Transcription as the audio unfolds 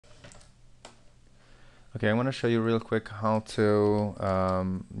Okay, I'm going to show you real quick how to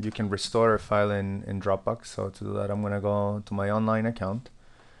you can restore a file in Dropbox. So to do that, I'm going to go to my online account,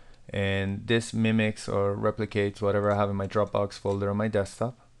 and this mimics or replicates whatever I have in my Dropbox folder on my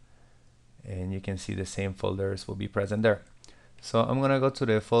desktop, and you can see the same folders will be present there. So I'm going to go to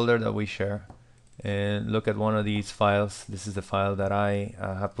the folder that we share and look at one of these files. This is the file that I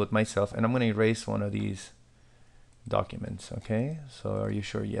have put myself, and I'm going to erase one of these documents. Okay, so are you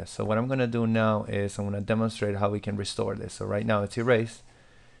sure? Yes. So what I'm going to do now is I'm going to demonstrate how we can restore this. So right now it's erased.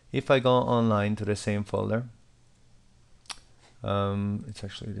 If I go online to the same folder, it's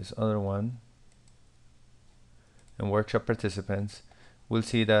actually this other one, and workshop participants, we'll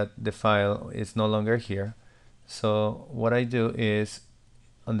see that the file is no longer here. So what I do is,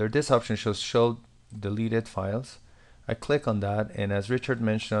 under this option shows show deleted files, I click on that, and as Richard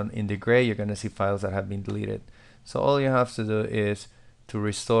mentioned, in the gray you're going to see files that have been deleted. So all you have to do is to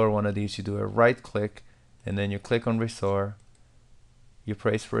restore one of these, you do a right click and then you click on restore, you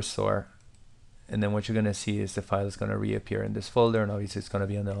press restore, and then what you're going to see is the file is going to reappear in this folder, and obviously it's going to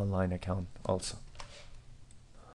be on the online account also.